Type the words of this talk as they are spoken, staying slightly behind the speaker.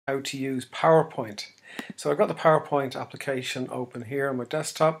how to use PowerPoint. So I've got the PowerPoint application open here on my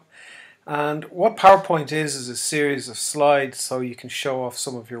desktop, and what PowerPoint is a series of slides so you can show off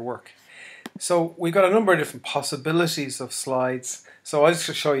some of your work. So we've got a number of different possibilities of slides, so I'll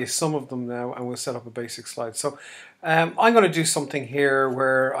just show you some of them now and we'll set up a basic slide. So I'm going to do something here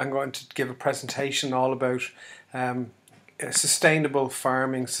where I'm going to give a presentation all about sustainable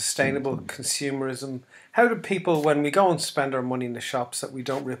farming, sustainable consumerism. How do people, when we go and spend our money in the shops, that we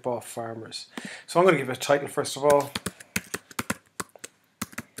don't rip off farmers? So I'm going to give it a title first of all.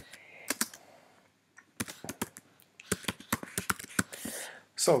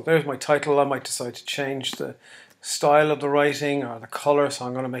 So there's my title. I might decide to change the style of the writing or the color, so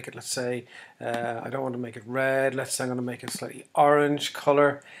I'm going to make it, let's say, I don't want to make it red, let's say I'm going to make it slightly orange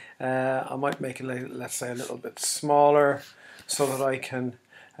color. I might make it, let's say, a little bit smaller so that I can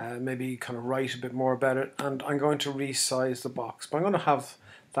maybe kind of write a bit more about it, and I'm going to resize the box. But I'm going to have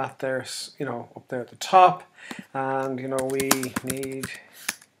that there, you know, up there at the top, and you know, we need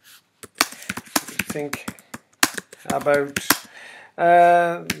to think about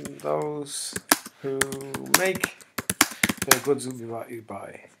those who make the goods that you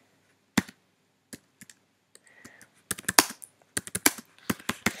buy.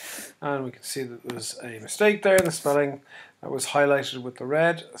 And we can see that there's a mistake there in the spelling that was highlighted with the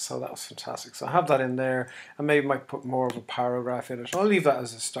red, so that was fantastic. So I have that in there, and maybe I might put more of a paragraph in it. I'll leave that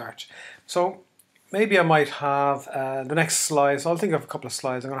as a start. So maybe I might have the next slide. So I'll think of a couple of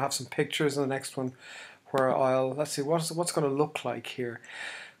slides. I'm going to have some pictures in the next one where I'll, let's see, what's going to look like here.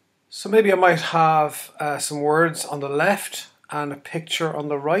 So maybe I might have some words on the left and a picture on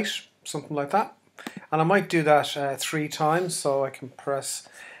the right, something like that. And I might do that 3 times, so I can press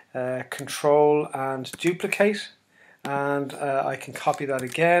Control and duplicate, and I can copy that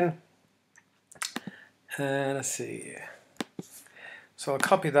again. And let's see. So I'll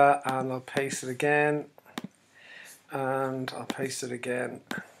copy that and I'll paste it again, and I'll paste it again,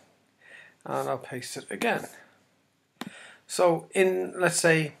 and I'll paste it again. So in, let's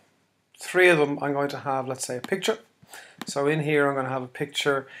say, 3 of them, I'm going to have, let's say, a picture. So in here I'm going to have a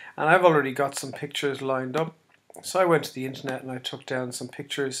picture, and I've already got some pictures lined up. So I went to the internet and I took down some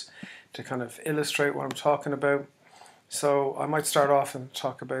pictures to kind of illustrate what I'm talking about. So I might start off and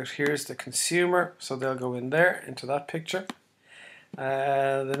talk about, here's the consumer, so they'll go in there into that picture.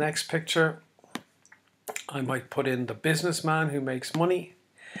 The next picture, I might put in the businessman who makes money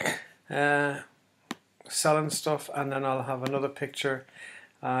selling stuff, and then I'll have another picture.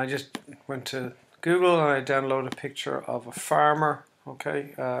 I just went to Google and I downloaded a picture of a farmer,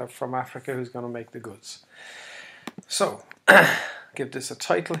 okay, from Africa, who's going to make the goods. So give this a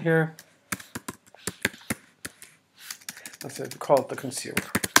title here. Let's say call it the consumer.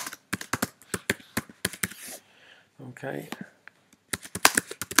 Okay.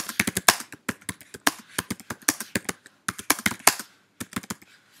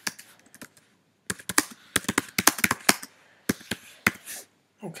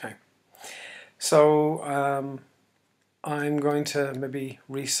 Okay. So I'm going to maybe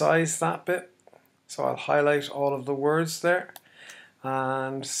resize that bit. So I'll highlight all of the words there,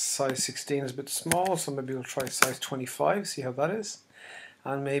 and size 16 is a bit small, so maybe we'll try size 25, see how that is.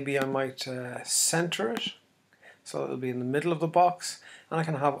 And maybe I might center it so it'll be in the middle of the box, and I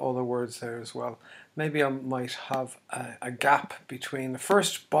can have all the words there as well. Maybe I might have a gap between the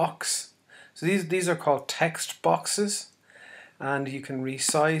first box. So these are called text boxes, and you can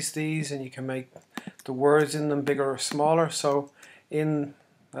resize these and you can make the words in them bigger or smaller. So in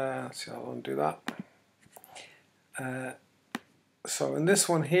let's see, I'll undo that. So in this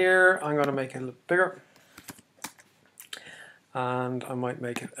one here, I'm going to make it a little bigger, and I might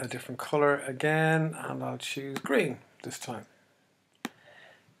make it a different color again, and I'll choose green this time.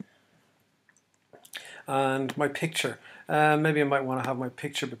 And my picture, maybe I might want to have my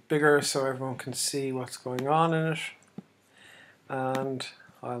picture a bit bigger so everyone can see what's going on in it. And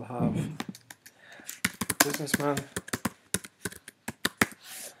I'll have businessman,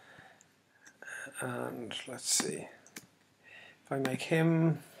 and let's see, if I make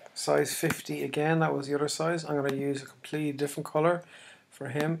him size 50 again, that was the other size, I'm going to use a completely different color for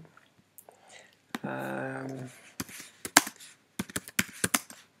him. And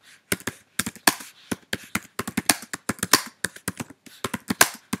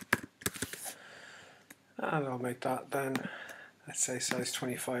I'll make that then, let's say size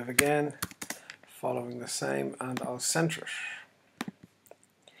 25 again, following the same, and I'll center it.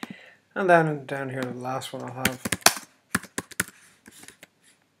 And then down here, the last one, I'll have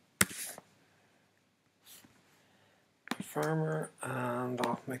farmer, and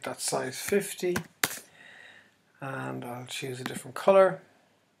I'll make that size 50, and I'll choose a different color.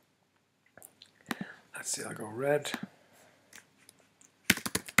 Let's see, I'll go red.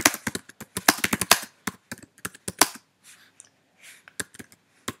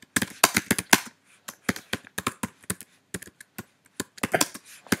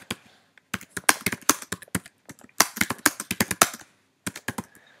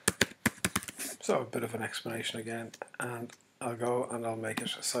 So a bit of an explanation again, and I'll go and I'll make it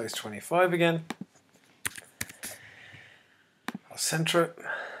a size 25 again. I'll center it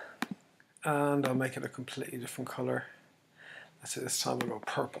and I'll make it a completely different color. Let's say this time I'll go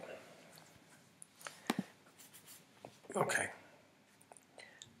purple. Okay.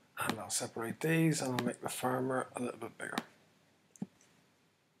 And I'll separate these and I'll make the farmer a little bit bigger.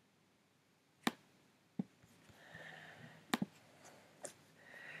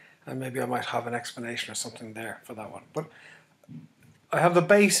 And maybe I might have an explanation or something there for that one. But I have the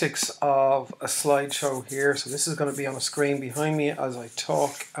basics of a slideshow here. So this is going to be on a screen behind me as I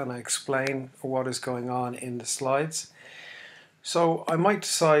talk and I explain what is going on in the slides. So I might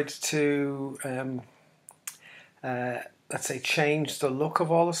decide to, let's say, change the look of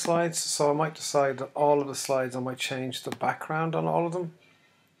all the slides. So I might decide that all of the slides, I might change the background on all of them.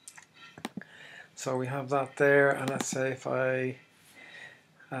 So we have that there, and let's say if I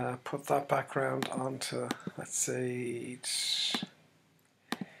put that background onto, let's say,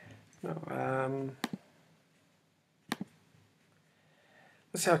 let's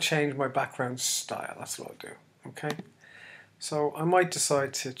say I'll change my background style. That's what I'll do. Okay, so I might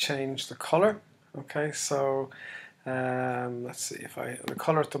decide to change the color. Okay, so let's see, if the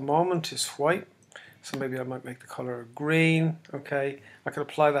color at the moment is white, so maybe I might make the color green. Okay, I could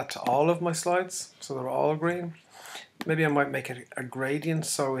apply that to all of my slides so they're all green. Maybe I might make it a gradient,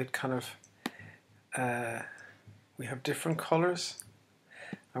 so it kind of, we have different colors,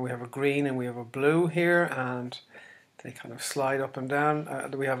 and we have a green and we have a blue here, and they kind of slide up and down.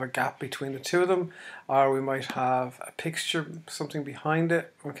 We have a gap between the two of them, or we might have a picture, something behind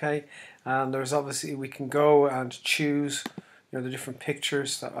it. Okay, and there's obviously, we can go and choose, you know, the different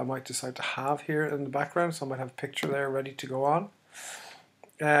pictures that I might decide to have here in the background. So I might have a picture there ready to go on.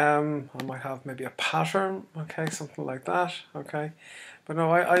 I might have maybe a pattern, okay, something like that, okay. But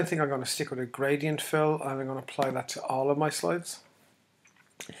no, I think I'm going to stick with a gradient fill, and I'm going to apply that to all of my slides.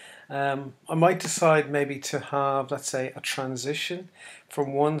 I might decide maybe to have, let's say, a transition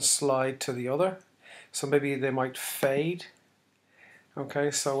from one slide to the other. So maybe they might fade.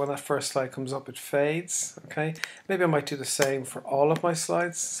 Okay, so when that first slide comes up, it fades. Okay, maybe I might do the same for all of my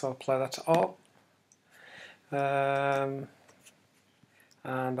slides. So I'll apply that to all.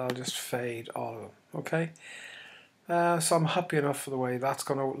 And I'll just fade all of them. Okay, so I'm happy enough for the way that's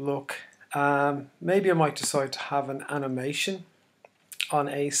going to look. Maybe I might decide to have an animation on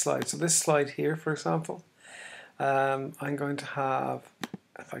a slide. So this slide here, for example, I'm going to have,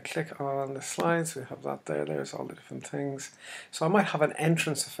 if I click on the slides, we have that there, there's all the different things. So I might have an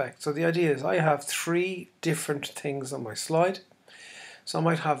entrance effect. So the idea is I have 3 different things on my slide. So I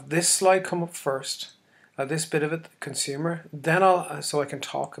might have this slide come up first, this bit of it, the consumer, then so I can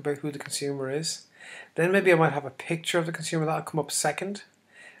talk about who the consumer is. Then maybe I might have a picture of the consumer, that'll come up second.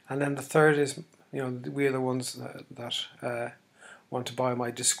 And then the third is, you know, we are the ones that want to buy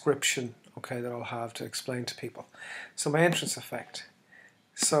my description, okay, that I'll have to explain to people. So my entrance effect.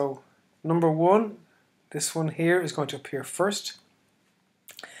 So number 1, this one here is going to appear first.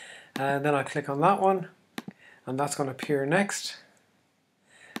 And then I click on that one, and that's going to appear next.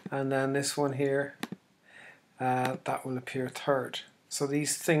 And then this one here, that will appear third. So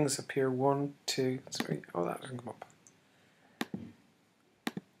these things appear 1, 2, 3. Oh, that doesn't come up.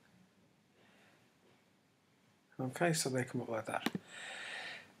 Okay, so they come up like that.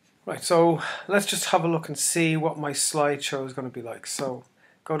 Right, so let's just have a look and see what my slideshow is going to be like. So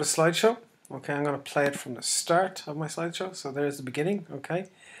go to slideshow. Okay, I'm going to play it from the start of my slideshow. So there's the beginning. Okay,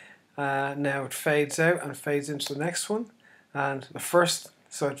 now it fades out and fades into the next one. And the first,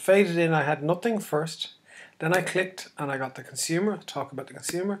 so it faded in, I had nothing first. Then I clicked and I got the consumer, talk about the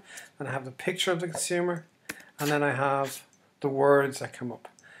consumer. Then I have the picture of the consumer. And then I have the words that come up.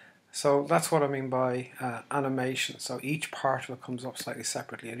 So that's what I mean by animation. So each part of it comes up slightly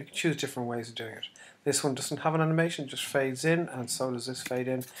separately, and you can choose different ways of doing it. This one doesn't have an animation, just fades in, and so does this fade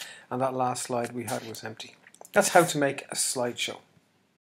in. And that last slide we had was empty. That's how to make a slideshow.